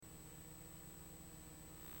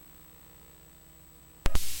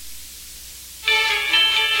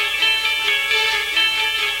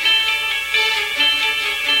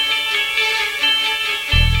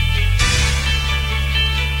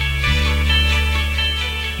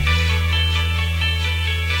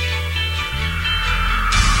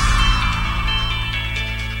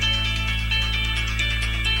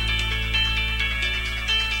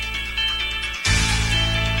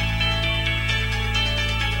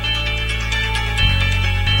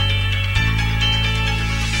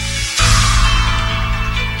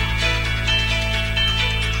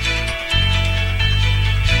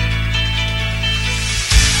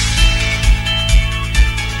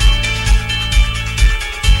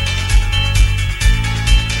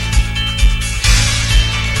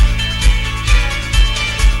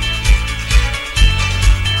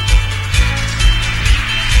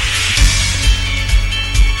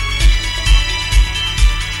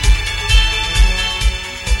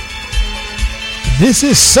This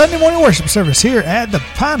is Sunday morning worship service here at the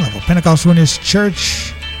Pine Level Pentecostal Unitarian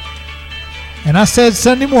Church. And I said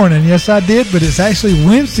Sunday morning, yes I did, but it's actually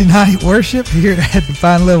Wednesday night worship here at the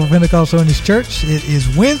Pine Level Pentecostal Unitarian Church. It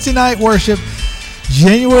is Wednesday night worship,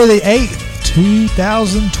 January the 8th,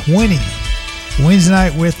 2020. Wednesday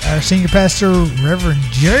night with our senior pastor, Reverend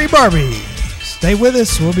Jerry Barbie. Stay with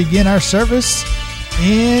us. We'll begin our service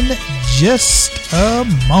in just a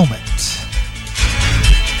moment.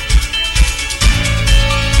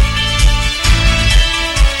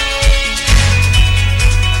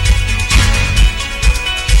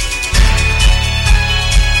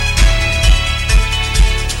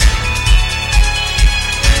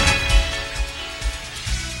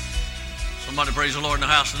 Somebody praise the Lord in the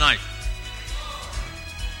house tonight.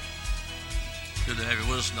 Good to have you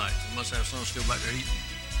with us tonight. We must have someone still back there eating.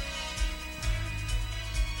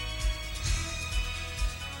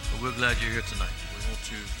 But we're glad you're here tonight.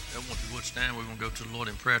 Everyone if you would stand, we're going to go to the Lord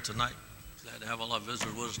in prayer tonight. Glad to have all our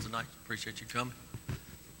visitors with us tonight. Appreciate you coming.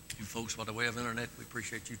 You folks by the way of internet, we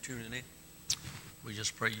appreciate you tuning in. We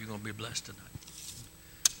just pray you're going to be blessed tonight.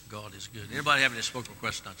 God is good. Anybody have any spoken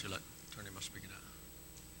requests tonight? You'd like to turn in my speaking out.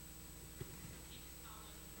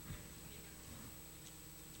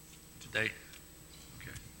 Today?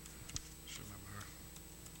 Okay. Just remember her.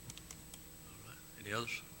 All right. Any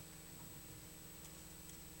others?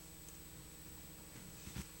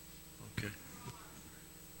 Okay.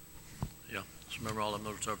 Yeah. Just remember all the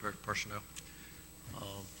military personnel.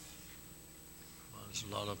 There's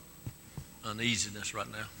a lot of uneasiness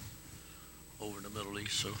right now over in the Middle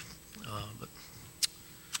East. So, but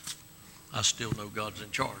I still know God's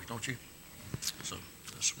in charge, don't you? So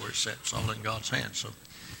that's where it's at. It's all in God's hands. So.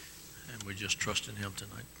 And we just trust in Him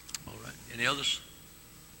tonight. All right. Any others?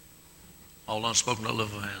 All unspoken, no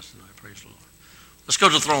lift of hands tonight. Praise the Lord. Let's go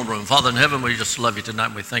to the throne room. Father in heaven, we just love you tonight.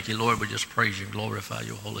 And we thank you, Lord. We just praise you and glorify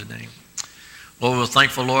your holy name. Lord, we're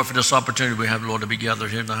thankful, Lord, for this opportunity we have, Lord, to be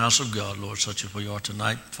gathered here in the house of God, Lord, such as we are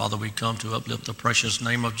tonight. Father, we come to uplift the precious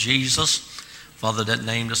name of Jesus. Father, that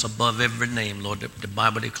name that's above every name, Lord, that the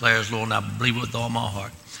Bible declares, Lord, and I believe with all my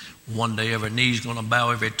heart. One day every knee's going to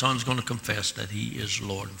bow, every tongue's going to confess that He is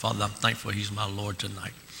Lord. And Father, I'm thankful He's my Lord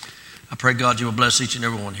tonight. I pray, God, you will bless each and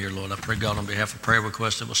every one here, Lord. I pray, God, on behalf of prayer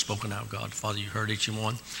requests that was spoken out, God. Father, you heard each and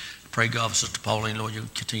one. I pray, God, for Sister Pauline, Lord, you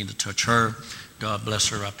continue to touch her. God bless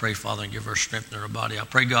her. I pray, Father, and give her strength in her body. I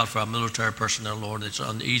pray, God, for our military personnel, Lord. It's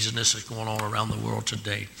uneasiness that's going on around the world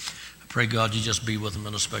today. I pray, God, you just be with them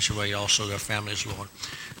in a special way, also their families, Lord.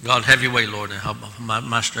 God, have your way, Lord, and help my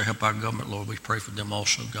Master, help our government, Lord. We pray for them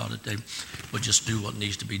also, God, that they will just do what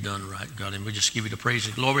needs to be done right, God. And we just give you the praise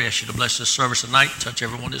and glory. I ask you to bless this service tonight. Touch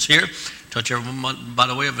everyone that's here. Touch everyone by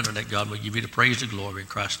the way of internet, God. We give you the praise and glory. In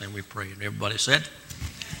Christ's name we pray. And everybody said,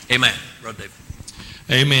 amen. Brother David.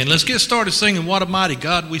 Amen. Let's get started singing What a Mighty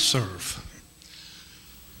God We Serve.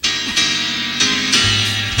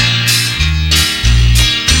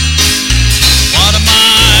 What a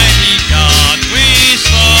mighty God we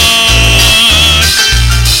serve.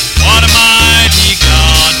 What a mighty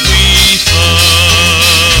God we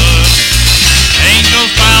serve.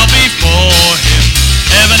 Angels bow before Him.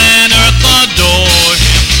 Heaven and earth adore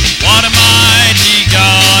Him. What a mighty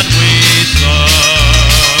God we serve.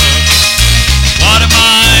 What a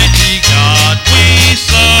mighty God we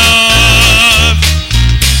serve.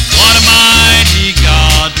 What a mighty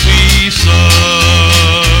God we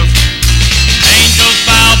serve. Angels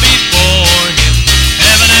bow before Him.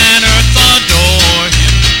 Heaven and earth adore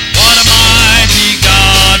Him. What a mighty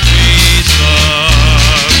God we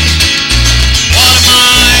serve. What a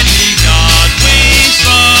mighty God we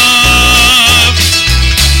serve.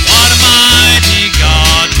 What a mighty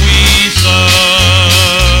God we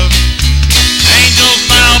serve. Angels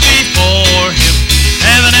bow before Him.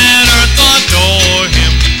 Heaven and earth adore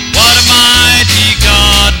Him. What a mighty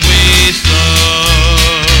God we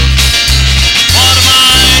serve. What a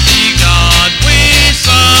mighty God we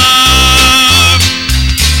serve.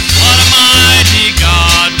 What a mighty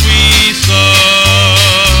God we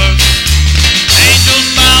serve. Angels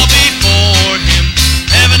bow before Him.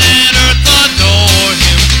 Heaven and earth adore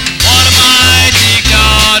Him. What a mighty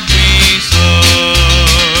God we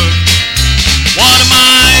serve. What a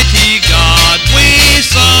mighty God we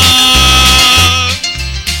serve.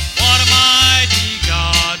 What a mighty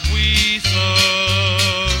God we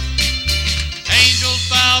serve. Angels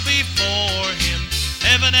bow before Him.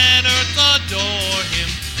 Heaven and earth adore Him.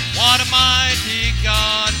 What a mighty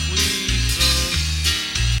God we serve.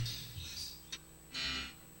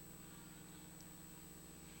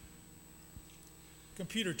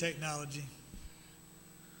 Computer technology.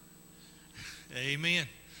 Amen.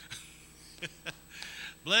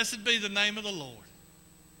 Blessed be the name of the Lord.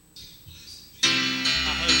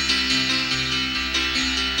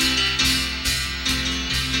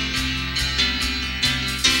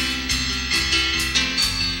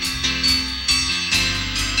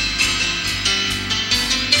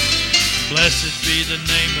 Blessed be the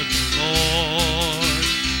name of the Lord.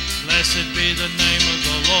 Blessed be the name of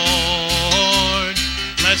the Lord.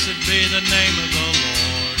 Blessed be the name of the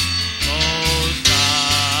Lord Most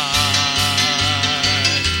High.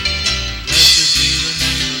 Blessed be the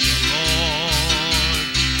name of the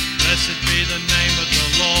Lord. Blessed be the name of the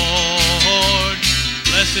Lord.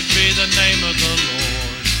 Blessed be the name of the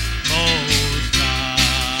Lord Most High.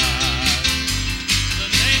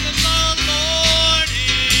 The name of the Lord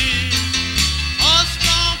is a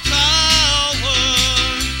strong tower.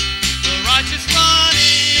 The righteous run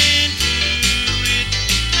into it,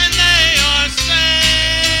 and they are saved.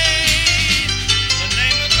 The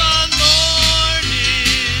name of the Lord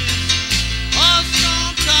is a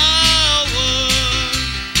strong tower.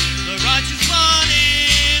 The righteous run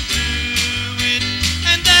into it,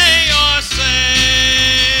 and they are saved.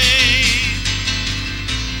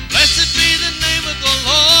 Blessed be the name of the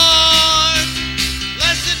Lord.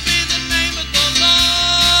 Blessed be the name of the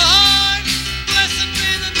Lord. Blessed be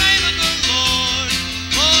the name of the Lord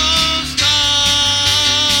Most High.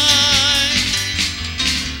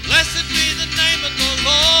 Blessed be the name of the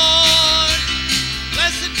Lord.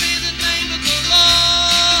 Blessed be the name of the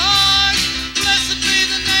Lord. Blessed be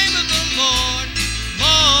the name of the Lord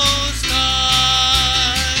Most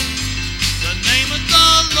High. The name of the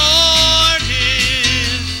Lord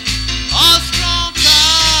is a strong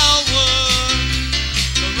tower.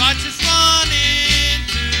 The righteous run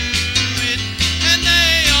into it, and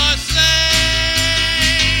they are saved.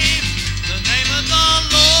 The name of the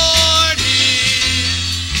Lord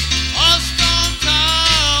is a strong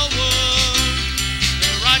tower.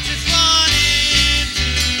 The righteous run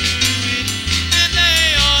into it, and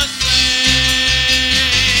they are saved.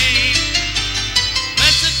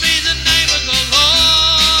 Blessed be the name of the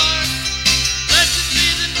Lord. Blessed be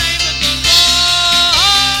the name of the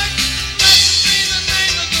Lord. Blessed be the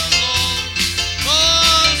name of the Lord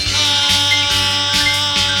Most High.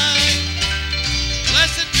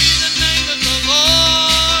 Blessed be the name of the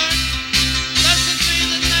Lord. Blessed be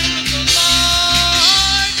the name of the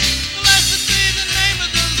Lord. Blessed be the name of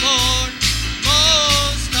the Lord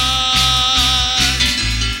Most High.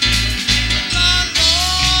 The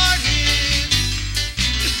Lord is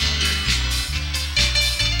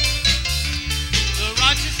the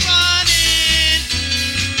righteous run into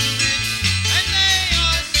it, and they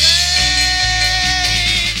are saved.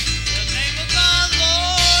 The name of the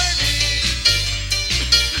Lord is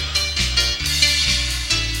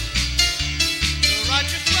the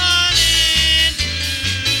righteous run into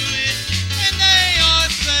it, and they are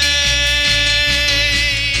saved.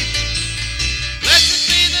 Blessed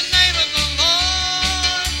be the name of the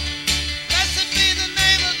Lord. Blessed be the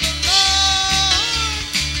name of the Lord.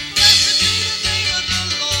 Blessed be the name of the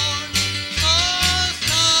Lord Most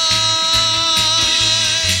High.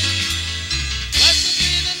 Blessed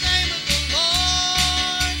be the name of the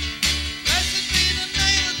Lord. Blessed be the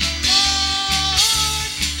name of the Lord.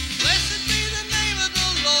 Blessed be the name of the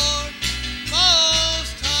Lord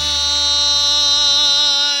Most High.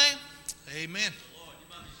 Amen.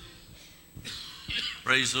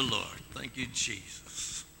 Praise the Lord. Thank you,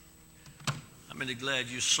 Jesus. How many glad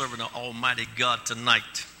you're serving an almighty God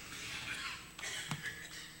tonight?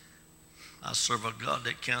 I serve a God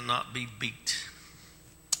that cannot be beat.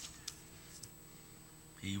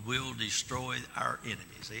 He will destroy our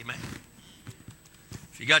enemies. Amen.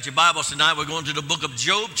 If you got your Bibles tonight, we're going to the book of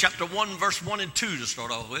Job, chapter 1, verse 1 and 2 to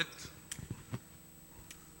start off with.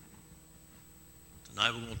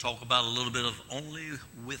 Tonight we're going to talk about a little bit of only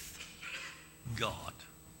with God.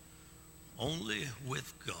 Only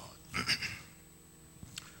with God.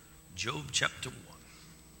 Job chapter 1.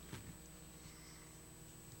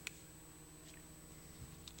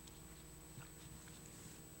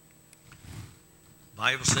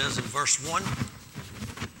 Bible says in verse 1.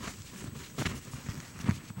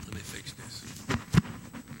 Let me fix this.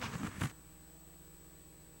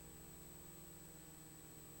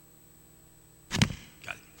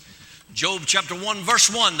 Got it. Job chapter 1, verse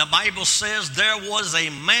 1. The Bible says there was a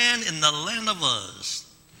man in the land of Uz.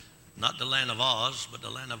 Not the land of Oz, but the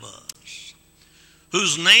land of Uz.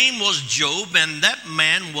 Whose name was Job, and that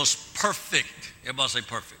man was perfect. Everybody say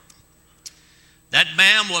perfect. That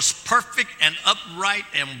man was perfect and upright,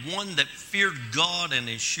 and one that feared God and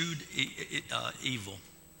eschewed evil.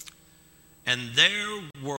 And there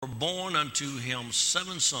were born unto him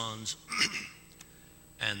 7 sons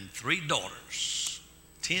and 3 daughters,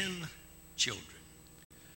 10 children.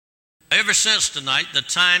 Ever since tonight, the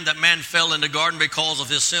time that man fell in the garden because of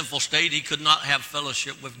his sinful state, he could not have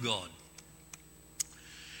fellowship with God.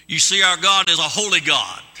 You see, our God is a holy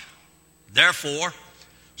God. Therefore,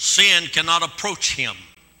 sin cannot approach him.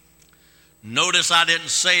 Notice I didn't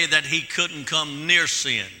say that he couldn't come near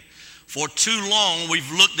sin. For too long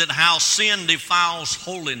we've looked at how sin defiles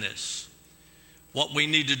holiness. What we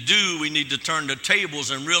need to do, we need to turn the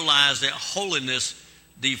tables and realize that holiness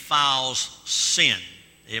defiles sin.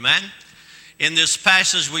 Amen? In this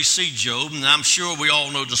passage we see Job, and I'm sure we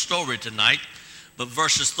all know the story tonight, but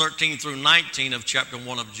verses 13 through 19 of chapter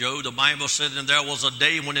 1 of Job, the Bible said, and there was a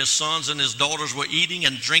day when his sons and his daughters were eating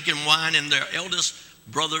and drinking wine in their eldest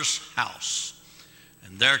brother's house.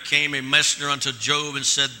 And there came a messenger unto Job and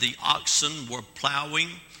said, the oxen were plowing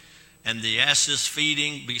and the asses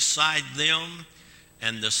feeding beside them,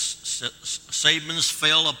 and the Sabines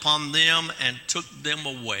fell upon them and took them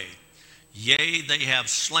away. Yea, they have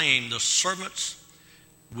slain the servants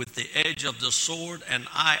with the edge of the sword, and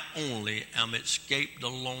I only am escaped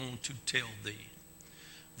alone to tell thee.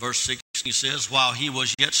 Verse 16 says, while he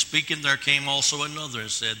was yet speaking, there came also another and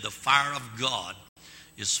said, the fire of God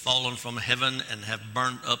is fallen from heaven and have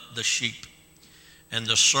burned up the sheep and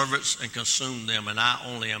the servants and consumed them, and I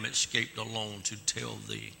only am escaped alone to tell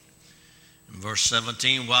thee. In verse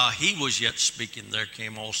 17, while he was yet speaking, there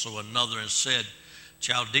came also another and said,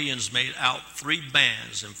 Chaldeans made out 3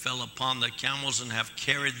 bands and fell upon the camels and have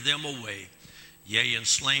carried them away. Yea, and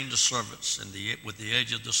slain the servants with the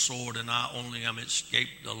edge of the sword, and I only am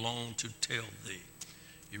escaped alone to tell thee.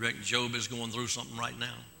 You reckon Job is going through something right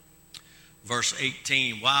now? Verse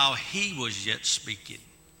 18, while he was yet speaking,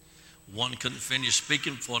 one couldn't finish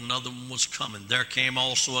speaking, for another one was coming. There came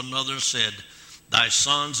also another and said, thy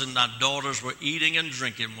sons and thy daughters were eating and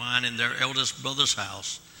drinking wine in their eldest brother's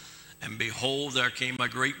house. And behold, there came a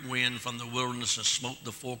great wind from the wilderness and smote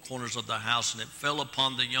the 4 corners of the house, and it fell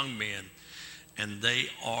upon the young men, and they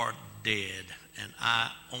are dead, and I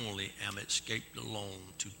only am escaped alone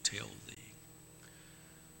to tell thee.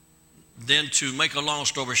 Then, to make a long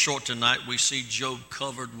story short tonight, we see Job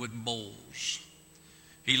covered with boils.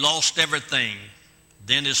 He lost everything.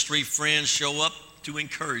 Then his 3 friends show up to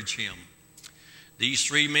encourage him. These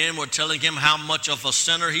 3 men were telling him how much of a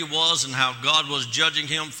sinner he was and how God was judging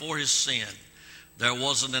him for his sin. There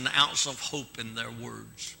wasn't an ounce of hope in their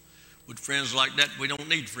words. With friends like that, we don't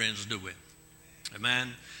need friends, do we? Amen.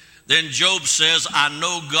 Then Job says, I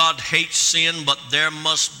know God hates sin, but there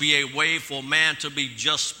must be a way for man to be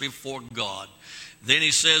just before God. Then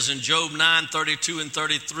he says in Job 9:32 and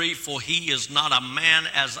 33, for he is not a man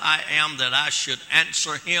as I am, that I should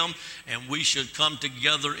answer him, and we should come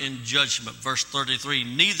together in judgment. Verse 33,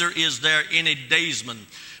 neither is there any daysman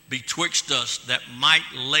betwixt us that might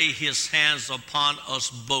lay his hands upon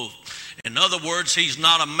us both. In other words, he's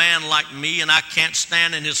not a man like me, and I can't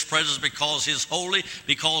stand in his presence because he's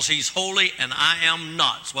holy, and I am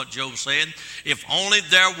not. That's what Job said. If only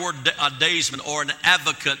there were a daysman or an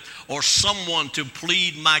advocate or someone to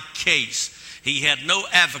plead my case. He had no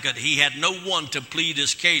advocate. He had no one to plead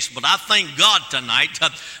his case. But I thank God tonight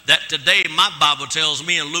that today my Bible tells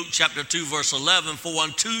me in Luke chapter 2 verse 11, for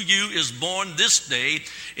unto you is born this day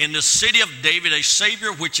in the city of David a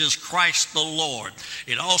Savior, which is Christ the Lord.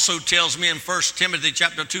 It also tells me in 1 Timothy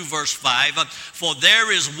chapter 2 verse 5, for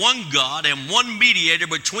there is one God and one mediator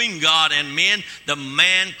between God and men, the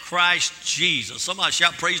man Christ Jesus. Somebody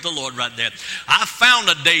shout praise the Lord right there. I found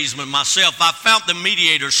a daysman myself. I found the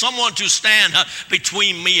mediator, someone to stand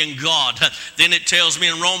between me and God. Then it tells me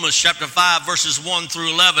in Romans chapter 5 verses 1 through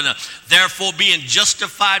 11, therefore being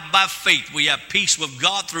justified by faith, we have peace with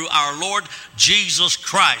God through our Lord Jesus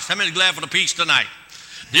Christ. How many are glad for the peace tonight?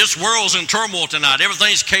 This world's in turmoil tonight.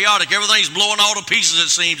 Everything's chaotic. Everything's blowing all to pieces, it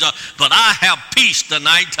seems. But I have peace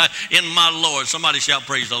tonight in my Lord. Somebody shout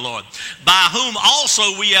praise the Lord. By whom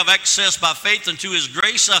also we have access by faith unto his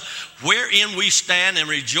grace, wherein we stand and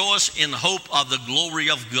rejoice in hope of the glory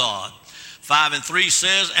of God. 5 and 3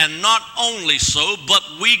 says, and not only so, but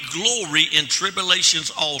we glory in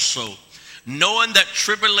tribulations also, knowing that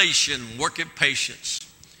tribulation worketh patience,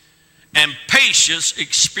 and patience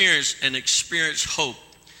experience, and experience hope.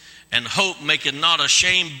 And hope maketh not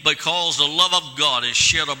ashamed, because the love of God is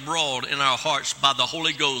shed abroad in our hearts by the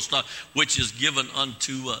Holy Ghost, which is given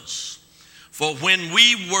unto us. For when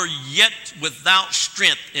we were yet without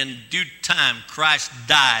strength, in due time Christ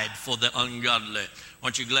died for the ungodly.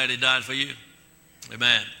 Aren't you glad he died for you?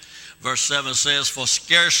 Amen. Verse 7 says, for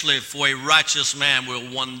scarcely for a righteous man will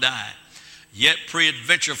one die. Yet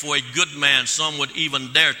peradventure for a good man some would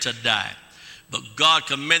even dare to die. But God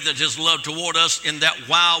commended his love toward us, in that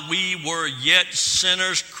while we were yet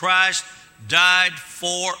sinners, Christ died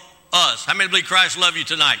for us. How many believe Christ loves you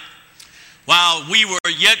tonight? While we were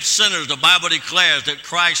yet sinners, the Bible declares that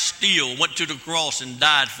Christ still went to the cross and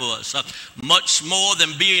died for us. Much more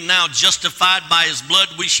than being now justified by his blood,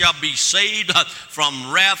 we shall be saved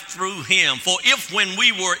from wrath through him. For if when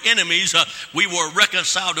we were enemies, we were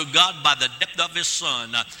reconciled to God by the death of his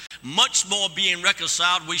Son, much more being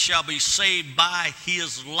reconciled, we shall be saved by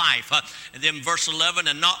his life. And then verse 11,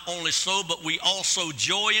 and not only so, but we also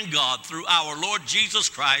joy in God through our Lord Jesus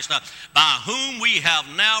Christ, by whom we have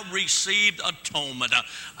now received atonement.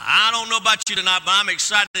 I don't know about you tonight, but I'm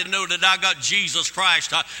excited to know that I got Jesus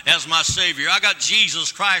Christ as my Savior. I got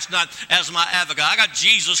Jesus Christ not as my advocate. I got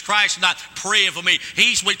Jesus Christ not praying for me.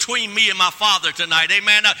 He's between me and my Father tonight.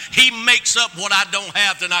 Amen. He makes up what I don't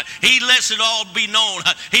have tonight. He lets it all be known.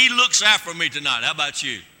 He looks after me tonight. How about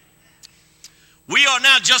you? We are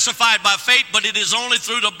now justified by faith, but it is only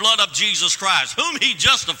through the blood of Jesus Christ. Whom he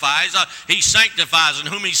justifies, he sanctifies, and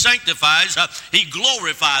whom he sanctifies, he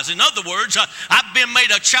glorifies. In other words, I've been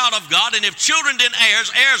made a child of God, and if children, then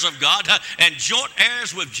heirs, heirs of God, and joint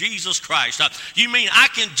heirs with Jesus Christ. You mean I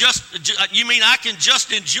can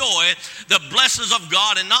just enjoy the blessings of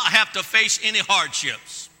God and not have to face any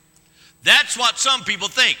hardships? That's what some people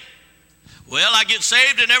think. Well, I get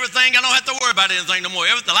saved and everything, I don't have to worry about anything no more.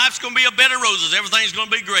 Life's going to be a bed of roses. Everything's going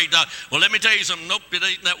to be great. Well, let me tell you something. Nope, it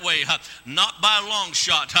ain't that way. Not by a long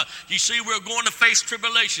shot. You see, we're going to face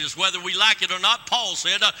tribulations, whether we like it or not. Paul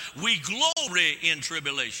said, we glory in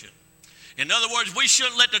tribulation. In other words, we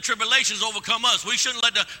shouldn't let the tribulations overcome us. We shouldn't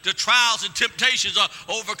let the trials and temptations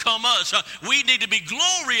overcome us. We need to be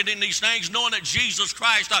glorying in these things, knowing that Jesus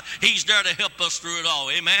Christ, he's there to help us through it all.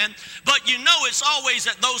 Amen? But you know, it's always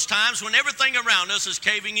at those times when everything around us is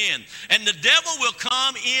caving in. And the devil will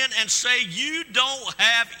come in and say, you don't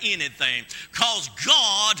have anything. Cause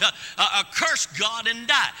God, curse God and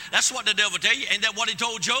die. That's what the devil tell you. Ain't that what he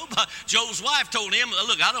told Job? Job's wife told him,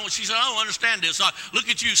 look, she said, I don't understand this. Look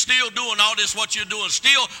at you still doing all this, what you're doing,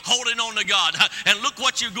 still holding on to God. And look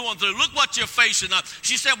what you're going through. Look what you're facing.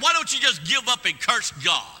 She said, why don't you just give up and curse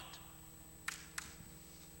God?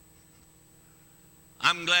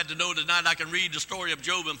 I'm glad to know tonight I can read the story of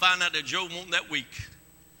Job and find out that Job wasn't that weak.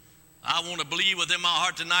 I want to believe within my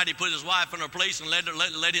heart tonight he put his wife in her place and let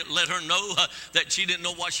her know that she didn't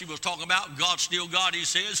know what she was talking about. God's still God, he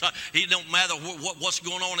says. He don't matter what's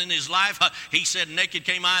going on in his life. He said, naked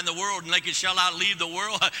came I in the world, naked shall I leave the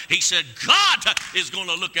world. He said, God is going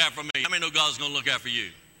to look after me. How many know God's going to look after you?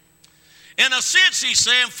 In a sense, he's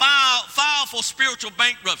saying, file for spiritual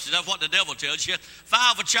bankruptcy. That's what the devil tells you.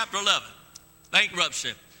 File for chapter 11,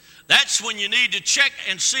 bankruptcy. That's when you need to check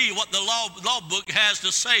and see what the law book has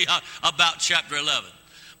to say about chapter 11.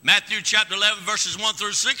 Matthew chapter 11, verses 1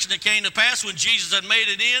 through 6, and it came to pass when Jesus had made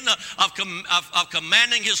an end of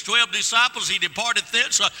commanding his 12 disciples, he departed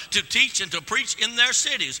thence to teach and to preach in their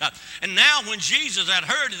cities. And now when Jesus had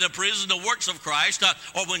heard in the prison the works of Christ,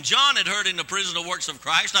 or when John had heard in the prison the works of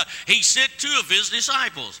Christ, he sent 2 of his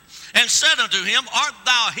disciples and said unto him, art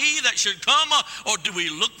thou he that should come, or do we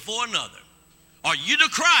look for another? Are you the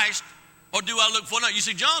Christ, or do I look for another? You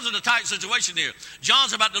see, John's in a tight situation here.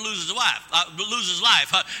 John's about to lose his life.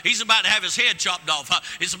 He's about to have his head chopped off.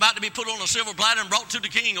 It's about to be put on a silver platter and brought to the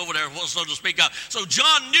king over there, so to speak. So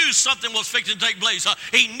John knew something was fixing to take place.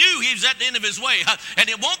 He knew he was at the end of his way. And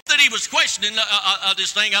it wasn't that he was questioning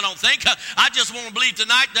this thing, I don't think. I just want to believe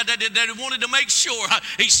tonight that he wanted to make sure.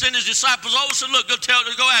 He sent his disciples over and said, look,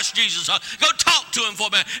 go ask Jesus. Go talk to him for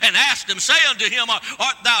a minute and ask him. Say unto him,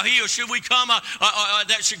 art thou he, or should we come,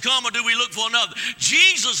 that should come, or do we look for another?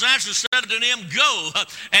 Jesus answered, said unto them, go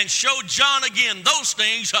and show John again those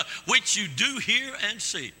things which you do hear and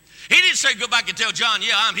see. He didn't say go back and tell John,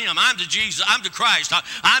 yeah, I'm him. I'm the Jesus. I'm the Christ.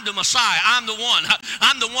 I'm the Messiah. I'm the one.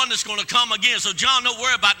 I'm the one that's going to come again. So John, don't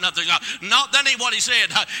worry about nothing. No, that ain't what he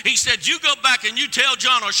said. He said, you go back and you tell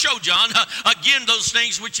John or show John again those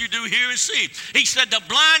things which you do hear and see. He said, the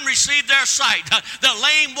blind receive their sight. The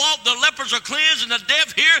lame walk. The lepers are cleansed. And the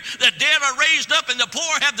deaf hear. The dead are raised up. And the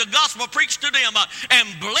poor have the gospel preached to them. And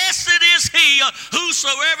blessed is he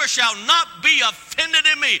whosoever shall not be offended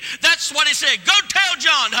in me. That's what he said. Go tell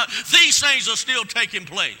John these things are still taking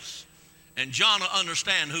place. And John will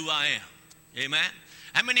understand who I am. Amen.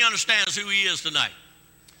 How many understands who he is tonight?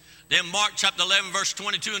 Then Mark chapter 11, verse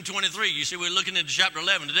 22 and 23. You see, we're looking into chapter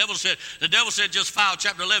 11. The devil said, just file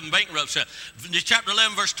chapter 11 bankruptcy. Chapter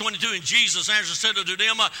 11, verse 22, and Jesus answered, said unto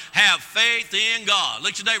them, have faith in God.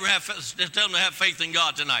 Look at your neighbor, tell them to have faith in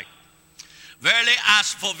God tonight. Verily I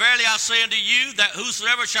say unto you, that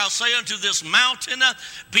whosoever shall say unto this mountain,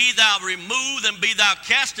 be thou removed and be thou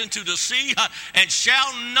cast into the sea, and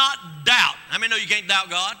shall not doubt. How many know you can't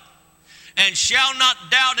doubt God? and shall not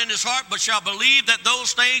doubt in his heart, but shall believe that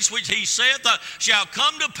those things which he saith shall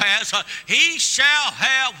come to pass, he shall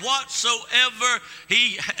have whatsoever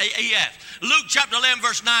he hath. Luke chapter 11,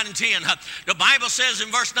 verse 9 and 10. The Bible says in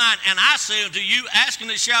verse 9, and I say unto you, ask and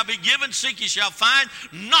it shall be given, seek ye shall find,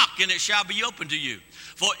 knock and it shall be opened to you.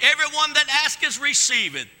 For everyone that asketh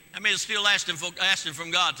receiveth. I mean, it's still asking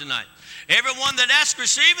from God tonight. Everyone that asketh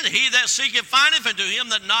receiveth, he that seeketh findeth, and to him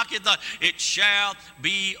that knocketh it shall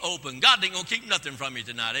be open. God ain't going to keep nothing from you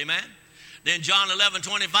tonight, amen? Then John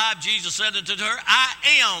 11:25, Jesus said unto her, I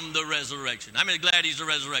am the resurrection. I'm glad he's the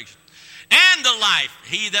resurrection. And the life.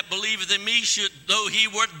 He that believeth in me, should, though he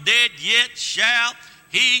were dead, yet shall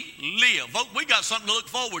he live. Folks, we got something to look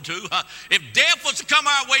forward to. If death was to come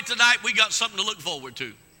our way tonight, we got something to look forward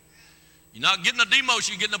to. You're not getting a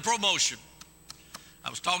demotion, you're getting a promotion. I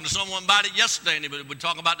was talking to someone about it yesterday, and we're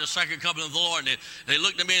talking about the second coming of the Lord, and they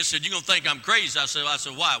looked at me and said, you're going to think I'm crazy. I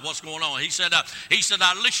said, why? What's going on? He said, I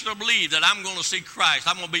literally believe that I'm going to see Christ.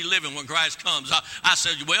 I'm going to be living when Christ comes. I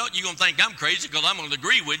said, well, you're going to think I'm crazy because I'm going to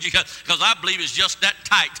agree with you because I believe it's just that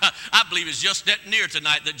tight. I believe it's just that near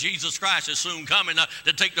tonight that Jesus Christ is soon coming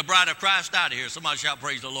to take the bride of Christ out of here. Somebody shout,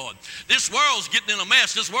 praise the Lord. This world's getting in a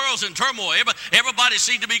mess. This world's in turmoil. Everybody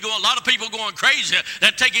seems to be going, a lot of people going crazy. They're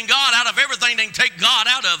taking God out of everything they can take God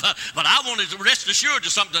out of. But I wanted to rest assured to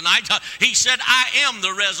something tonight. He said, I am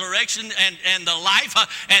the resurrection and the life,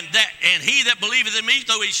 and he that believeth in me,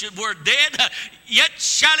 though he were dead, yet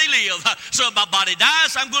shall he live. So if my body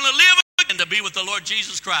dies, I'm going to live again to be with the Lord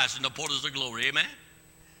Jesus Christ in the portals of glory. Amen.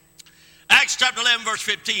 Acts chapter 11, verse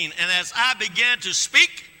 15. And as I began to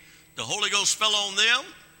speak, the Holy Ghost fell on them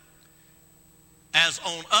as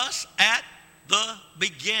on us at the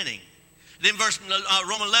beginning. Then verse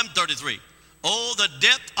Romans 11:33. Oh, the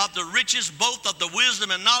depth of the riches, both of the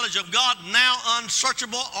wisdom and knowledge of God, now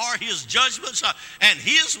unsearchable are his judgments, and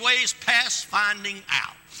his ways past finding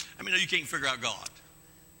out. I mean, you can't figure out God.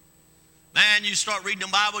 Man, you start reading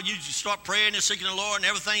the Bible, you start praying and seeking the Lord, and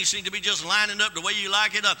everything seems to be just lining up the way you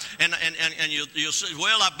like it. And you'll say,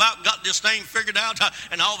 well, I've about got this thing figured out,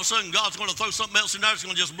 and all of a sudden God's going to throw something else in there that's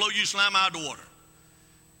going to just blow you slime out of the water.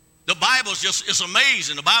 The Bible's just, it's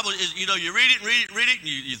amazing. The Bible is, you read it, and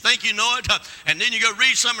you think you know it, and then you go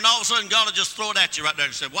read something, and all of a sudden God will just throw it at you right there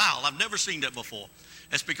and say, wow, I've never seen that before.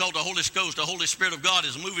 That's because the Holy Ghost, the Holy Spirit of God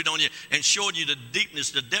is moving on you and showing you the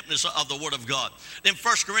deepness, the depthness of the Word of God. Then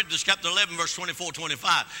 1 Corinthians chapter 11, verse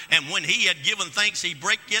 24-25. And when he had given thanks, he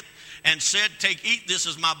brake it and said, take, eat, this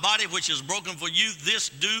is my body, which is broken for you. This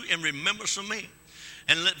do in remembrance of me.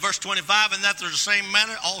 And verse 25, and after the same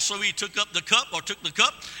manner also he took the cup,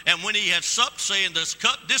 and when he had supped, saying, this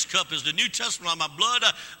cup is the New Testament of my blood.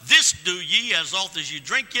 This do ye as oft as you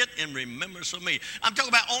drink it in remembrance of me. I'm talking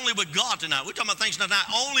about only with God tonight. We're talking about things tonight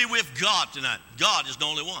only with God tonight. God is the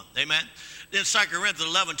only one. Amen. Then 2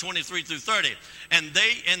 Corinthians 11:23-30. And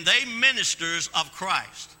they ministers of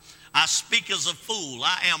Christ. I speak as a fool.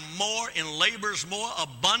 I am more in labors, more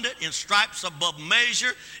abundant, in stripes above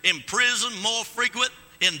measure, in prison more frequent,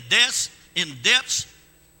 in deaths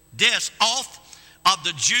oft. Of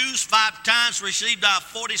the Jews 5 times received I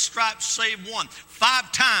 40 stripes, save one.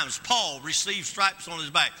 5 times Paul received stripes on his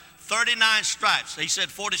back. 39 stripes. He said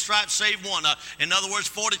 40 stripes, save one. In other words,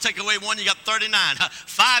 40, take away one, you got 39.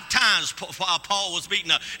 5 times Paul was beaten.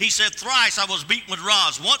 He said, thrice I was beaten with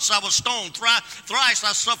rods. Once I was stoned. Thrice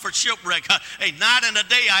I suffered shipwreck. A night and a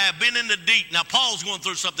day I have been in the deep. Now, Paul's going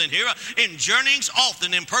through something here. In journeyings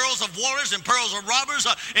often, in perils of waters, in perils of robbers,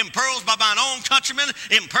 in perils by mine own countrymen,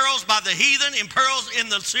 in perils by the heathen, in perils in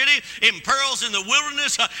the city, in perils in the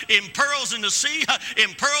wilderness, in perils in the sea,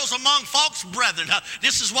 in perils among false brethren.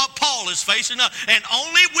 This is what Paul is facing, and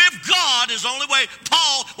only with God is the only way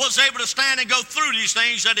Paul was able to stand and go through these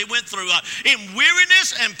things that he went through. In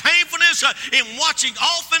weariness and painfulness, in watching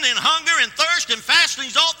often, in hunger and thirst, in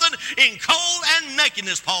fastings often, in cold and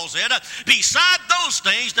nakedness, Paul said. Beside those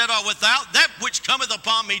things that are without, that which cometh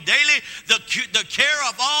upon me daily, the care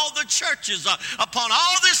of all the churches. Upon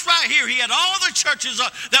all this right here, he had all the churches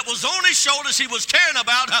that was on his shoulders he was caring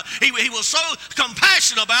about. He was so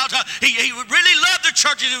compassionate about. He really loved the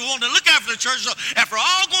churches. He wanted to look after the churches. After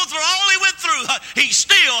all going through all he went through, he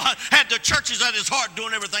still had the churches at his heart,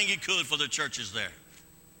 doing everything he could for the churches there.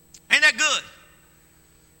 Ain't that good?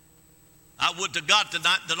 I would to God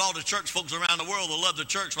tonight that all the church folks around the world will love the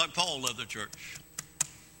church like Paul loved the church.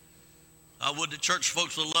 I would the church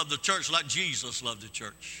folks will love the church like Jesus loved the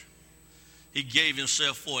church. He gave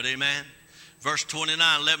himself for it. Amen. Verse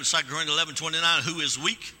 29, 2 Corinthians 11:29, who is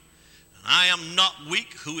weak? And I am not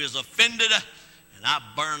weak. Who is offended? And I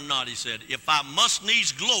burn not, he said. If I must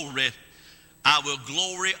needs glory, I will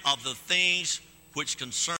glory of the things which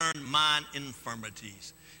concern mine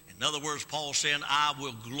infirmities. In other words, Paul saying, I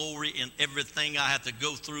will glory in everything I have to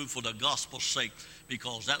go through for the gospel's sake,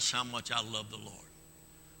 because that's how much I love the Lord.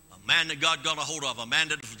 A man that God got a hold of, a man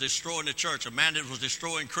that was destroying the church, a man that was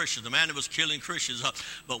destroying Christians, a man that was killing Christians.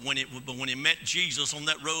 But when he met Jesus on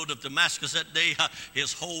that road of Damascus that day,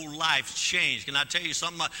 his whole life changed. Can I tell you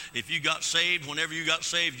something? If you got saved, whenever you got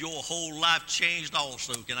saved, your whole life changed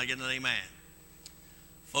also. Can I get an amen?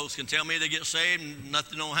 Folks can tell me they get saved and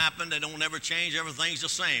nothing don't happen. They don't ever change. Everything's the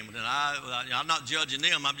same. And I'm not judging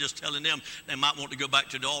them. I'm just telling them they might want to go back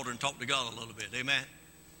to the altar and talk to God a little bit. Amen?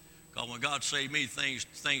 Because when God saved me,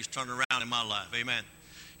 things turn around in my life. Amen?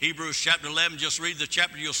 Hebrews chapter 11, just read the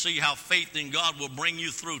chapter. You'll see how faith in God will bring you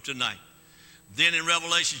through tonight. Then in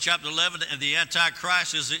Revelation chapter 11, the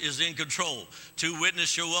Antichrist is in control. 2 witnesses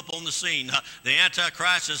show up on the scene. The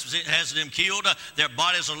Antichrist has them killed. Their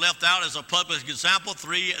bodies are left out as a public example.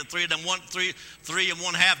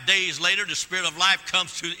 3.5 days later, the Spirit of life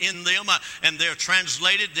comes in them, and they're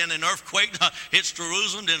translated. Then an earthquake hits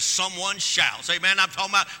Jerusalem. Then someone shouts. Amen. I'm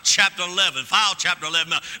talking about chapter 11, file chapter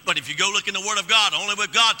 11. But if you go look in the Word of God, only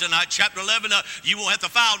with God tonight, chapter 11, you won't have to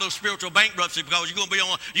file those spiritual bankruptcy, because you're going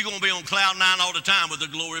to be on cloud 9 all the time with the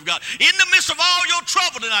glory of God. In the midst of all your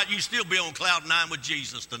trouble tonight, you still be on cloud 9 with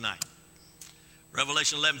Jesus tonight.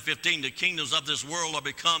 Revelation 11:15, the kingdoms of this world are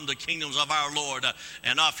become the kingdoms of our Lord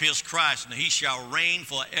and of his Christ, and he shall reign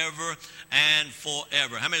forever and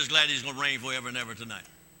forever. How many is glad he's going to reign forever and ever tonight?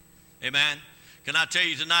 Amen. Can I tell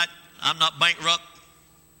you tonight, I'm not bankrupt.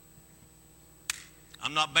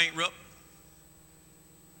 I'm not bankrupt.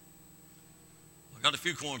 I got a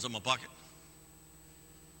few coins in my pocket.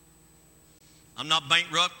 I'm not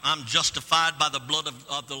bankrupt. I'm justified by the blood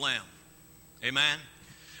of the Lamb. Amen.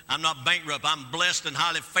 I'm not bankrupt. I'm blessed and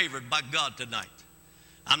highly favored by God tonight.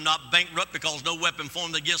 I'm not bankrupt because no weapon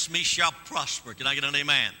formed against me shall prosper. Can I get an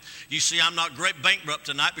amen? You see, I'm not bankrupt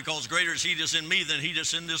tonight because greater is he that's in me than he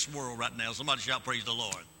that's in this world right now. Somebody shout praise the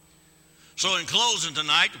Lord. So in closing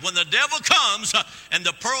tonight, when the devil comes and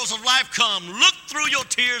the pearls of life come, look through your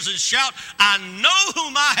tears and shout, I know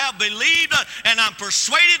whom I have believed, and I'm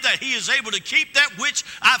persuaded that he is able to keep that which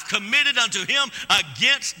I've committed unto him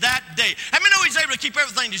against that day. How many know he's able to keep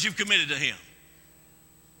everything that you've committed to him?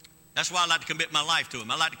 That's why I like to commit my life to him.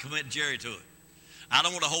 I like to commit Jerry to it. I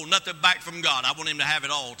don't want to hold nothing back from God. I want him to have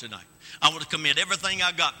it all tonight. I want to commit everything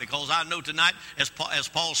I got, because I know tonight, as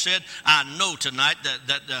Paul said, I know tonight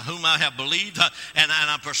that whom I have believed, and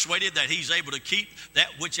I'm persuaded that he's able to keep that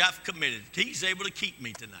which I've committed. He's able to keep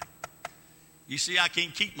me tonight. You see, I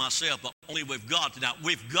can't keep myself, but only with God tonight.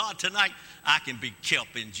 With God tonight, I can be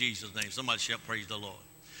kept in Jesus' name. Somebody shout praise the Lord.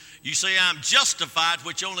 You say, I'm justified,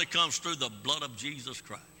 which only comes through the blood of Jesus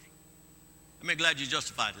Christ. I'm glad you're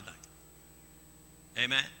justified tonight.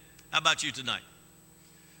 Amen. How about you tonight?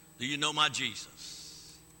 Do you know my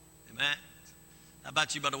Jesus? Amen. How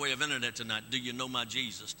about you by the way of internet tonight? Do you know my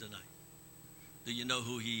Jesus tonight? Do you know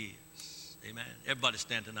who he is? Amen. Everybody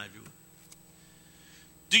stand tonight if you would.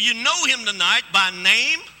 Do you know him tonight by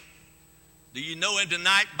name? Do you know him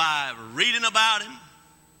tonight by reading about him?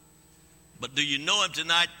 But do you know him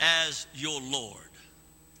tonight as your Lord?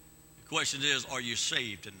 The question is, are you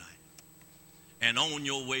saved tonight and on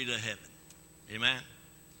your way to heaven? Amen.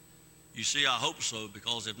 You see, I hope so,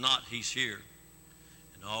 because if not, he's here.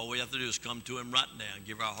 And all we have to do is come to him right now and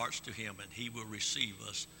give our hearts to him, and he will receive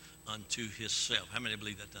us unto himself. How many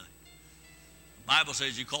believe that thing? The Bible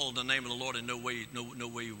says you call on the name of the Lord in no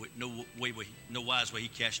wise way he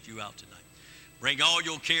cast you out tonight. Bring all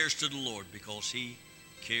your cares to the Lord, because he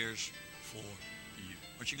cares for you.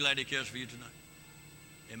 Aren't you glad he cares for you tonight?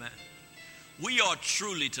 Amen. We are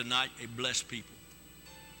truly tonight a blessed people.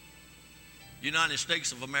 The United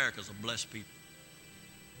States of America is a blessed people.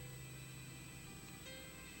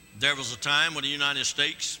 There was a time when the United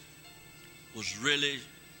States was really,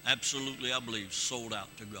 absolutely, I believe, sold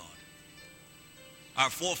out to God.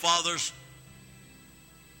 Our forefathers,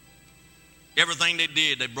 everything they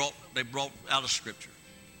did, they brought out of Scripture.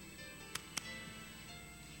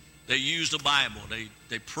 They used the Bible.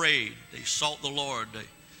 They prayed. They sought the Lord.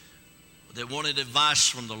 They wanted advice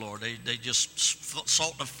from the Lord. They just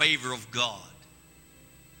sought the favor of God.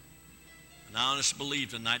 And I honestly believe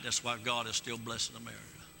tonight that's why God is still blessing America.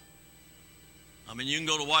 I mean, you can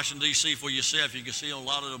go to Washington, D.C. for yourself. You can see on a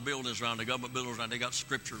lot of the buildings around, the government buildings around, they got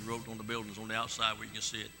scripture wrote on the buildings on the outside where you can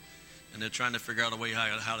see it. And they're trying to figure out a way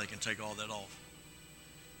how they can take all that off.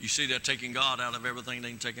 You see, they're taking God out of everything they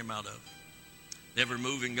can take him out of. They're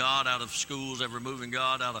removing God out of schools. They're removing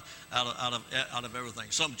God out of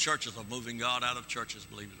everything. Some churches are moving God out of churches,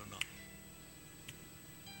 believe it or not.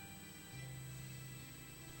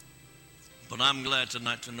 But I'm glad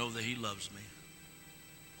tonight to know that he loves me.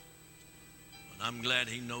 And I'm glad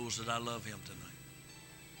he knows that I love him tonight.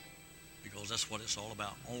 Because that's what it's all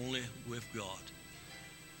about, only with God.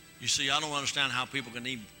 You see, I don't understand how people can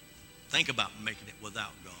even think about making it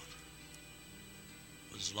without God.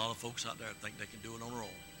 But there's a lot of folks out there that think they can do it on their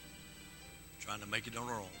own, trying to make it on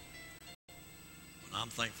their own. But I'm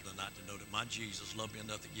thankful tonight to know that my Jesus loved me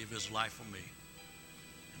enough to give his life for me.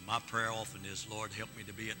 And my prayer often is, Lord, help me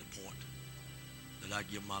to be at the point that I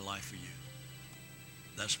give my life for you.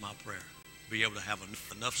 That's my prayer. Be able to have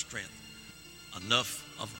enough strength, enough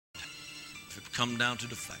of if it come down to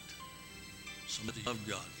the fact, somebody love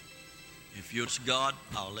God. If you're God,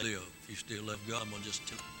 I'll let you live. If you still love God, I'm going to just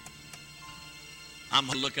tell you. I'm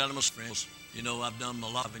going to look at them as friends. You know, I've done a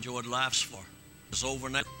lot. I've enjoyed lives for. It's over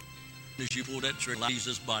now. As you pull that trigger, leaves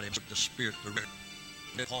this body, the spirit, the spirit.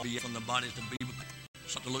 That call from the body to be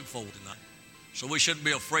something to look forward to tonight. So we shouldn't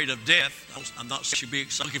be afraid of death. I'm not saying we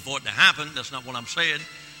should be looking for it to happen. That's not what I'm saying.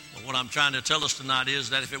 But what I'm trying to tell us tonight is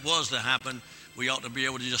that if it was to happen, we ought to be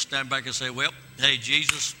able to just stand back and say, well, hey,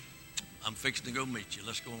 Jesus, I'm fixing to go meet you.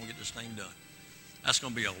 Let's go and get this thing done. That's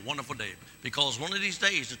going to be a wonderful day. Because one of these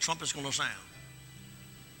days, the trumpet's going to sound.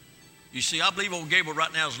 You see, I believe old Gabriel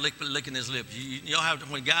right now is licking his lips. You know how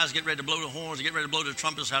when guys get ready to blow the horns, they get ready to blow the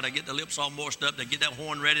trumpets, how they get the lips all moist up, they get that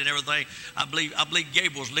horn ready and everything. I believe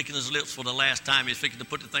Gabriel's licking his lips for the last time. He's fixing to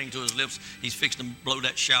put the thing to his lips. He's fixing to blow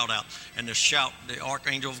that shout out. And the shout, the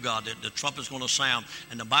archangel of God, the trumpet's going to sound.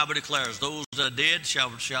 And the Bible declares, those that are dead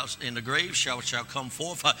shall in the grave shall come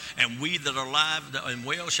forth, and we that are alive and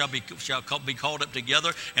well shall be called up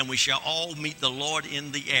together, and we shall all meet the Lord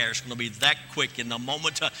in the air. It's going to be that quick in the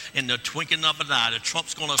moment, in the twinkling of an eye. The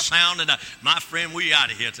trump's going to sound, and my friend, we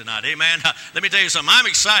out of here tonight. Amen. Let me tell you something. I'm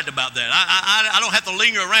excited about that. I don't have to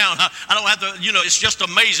linger around. I don't have to, it's just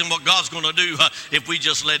amazing what God's going to do if we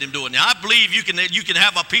just let him do it. Now, I believe you can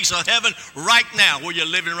have a piece of heaven right now where you're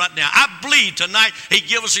living right now. I believe tonight he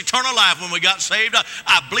give us eternal life when we got saved.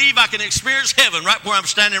 I believe I can experience heaven right where I'm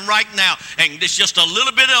standing right now. And it's just a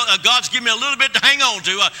little bit of, God's given me a little bit to hang on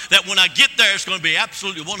to, that when I get there, it's going to be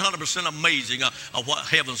absolutely 100% amazing of what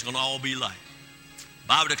heaven's going to all be like. The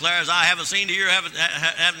Bible declares, I haven't seen, ear haven't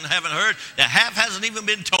heard, that half hasn't even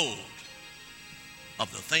been told of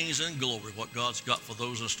the things in glory, what God's got for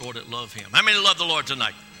those in store that love him. How many love the Lord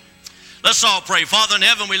tonight? Let's all pray. Father in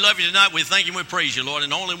heaven, we love you tonight. We thank you and we praise you, Lord,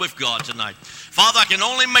 and only with God tonight. Father, I can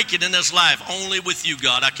only make it in this life only with you,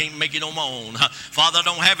 God. I can't make it on my own. Father, I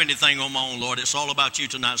don't have anything on my own, Lord. It's all about you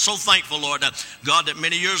tonight. So thankful, Lord, God, that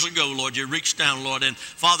many years ago, Lord, you reached down, Lord, and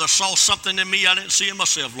Father saw something in me I didn't see in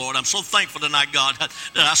myself, Lord. I'm so thankful tonight, God, that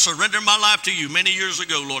I surrendered my life to you many years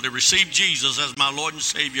ago, Lord, to receive Jesus as my Lord and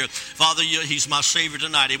Savior. Father, he's my Savior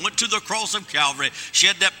tonight. He went to the cross of Calvary,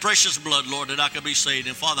 shed that precious blood, Lord, that I could be saved.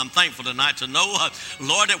 And Father, I'm thankful tonight to know,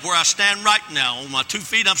 Lord, that where I stand right now, on my 2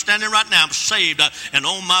 feet, I'm standing right now, I'm saved and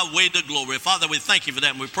on my way to glory. Father, we thank you for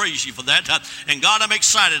that and we praise you for that. And God, I'm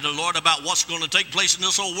excited, Lord, about what's going to take place in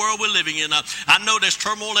this whole world we're living in. I know there's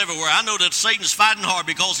turmoil everywhere. I know that Satan's fighting hard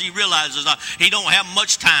because he realizes he don't have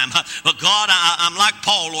much time. But God, I'm like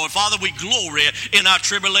Paul, Lord. Father, we glory in our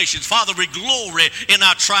tribulations. Father, we glory in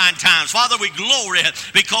our trying times. Father, we glory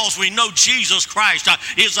because we know Jesus Christ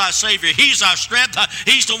is our Savior. He's our strength.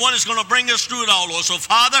 He's the one that's going to bring us through it all, Lord. So,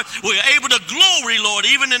 Father, we're able to glory, Lord,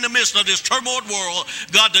 even in the midst of this turmoiled world.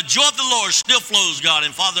 God, the joy of the Lord still flows, God.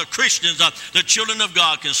 And, Father, Christians, the children of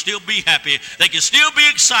God, can still be happy. They can still be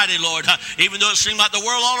excited, Lord, even though it seems like the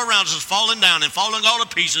world all around us is falling down and falling all to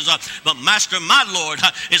pieces. But, Master, my Lord,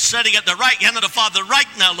 is sitting at the right hand of the Father right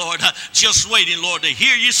now, Lord, just waiting, Lord, to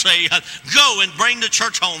hear you say, go and bring the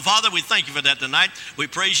church home. Father, we thank you for that tonight. We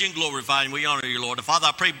praise you and glorify you, and we honor you, Lord. And, Father,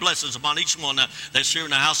 I pray blessings upon each one that's here in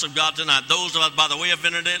the house of God tonight. Those of us by the way of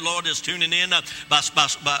internet, Lord, is tuning in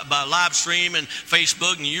by live stream and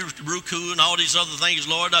Facebook and Roku and all these other things,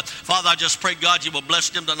 Lord. Father, I just pray, God, you will bless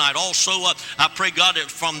them tonight. Also, I pray, God, that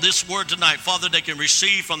from this word tonight, Father, they can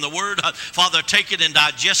receive from the word. Father, take it and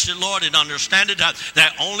digest it, Lord, and understand it,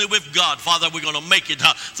 that only with God, Father, we're going to make it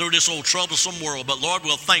through this old troublesome world. But, Lord,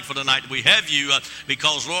 we're thankful tonight that we have you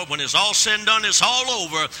because, Lord, when it's all said and done, it's all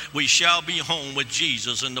over, we shall be home with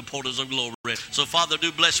Jesus in the portals of glory. So, Father,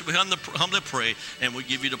 do bless you. We humbly pray, and we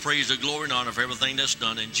give you the praise, the glory, and honor for everything that's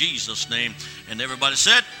done in Jesus' name. And everybody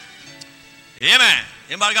said, amen.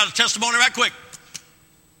 Anybody got a testimony right quick?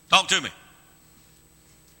 Talk to me.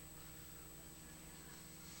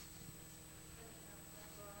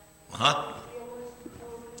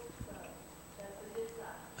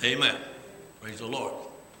 Amen. Praise the Lord.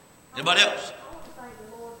 Anybody else? I want to thank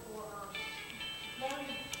the Lord for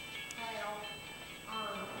learning how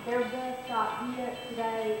their death got hit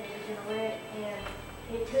today. It was in a wreck, and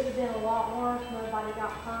it could have been a lot worse. Nobody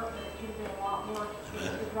got hurt, but it could have been a lot worse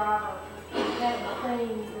if the driver hadn't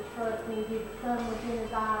seen the truck when the sun was in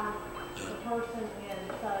his eyes, the person, and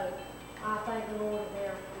so I thank the Lord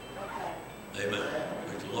there. Okay. Amen.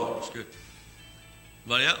 Praise the Lord. That's good.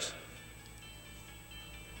 Anybody else?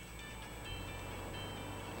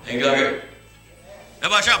 Ain't got good.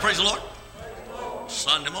 Everybody shout, praise the Lord.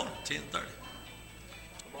 Sunday morning, 10:30.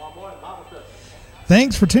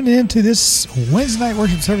 Thanks for tuning in to this Wednesday night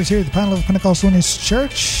worship service here at the Pine Level Pentecostal Witness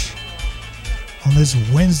Church on this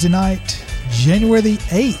Wednesday night, January the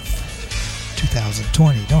 8th,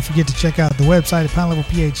 2020. Don't forget to check out the website at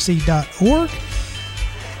pinelevelphc.org.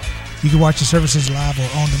 You can watch the services live or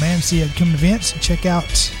on demand, see upcoming events, and check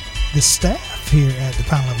out the staff here at the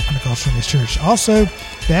Pine Level Pentecostal Witness Church. Also,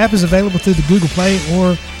 the app is available through the Google Play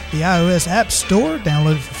or the iOS App Store.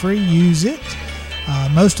 Download it for free. Use it.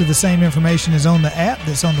 Most of the same information is on the app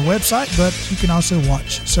that's on the website, but you can also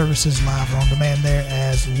watch services live or on demand there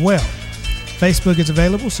as well. Facebook is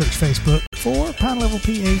available. Search Facebook for Pine Level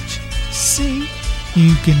PHC.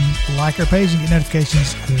 You can like our page and get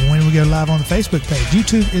notifications when we go live on the Facebook page.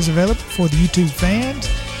 YouTube is available for the YouTube fans.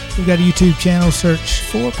 We've got a YouTube channel. Search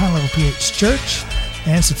for Pine Level PH Church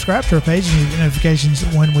and subscribe to our page and you get notifications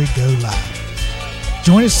when we go live.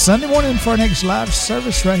 Join us Sunday morning for our next live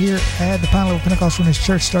service right here at the Pine Level Pentecostal Witness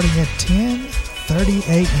Church starting at 10:30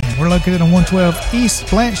 a.m. We're located on 112 East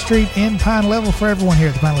Blanche Street in Pine Level. For everyone here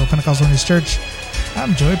at the Pine Level Pentecostal Witness Church,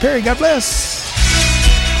 I'm Joey Perry. God bless.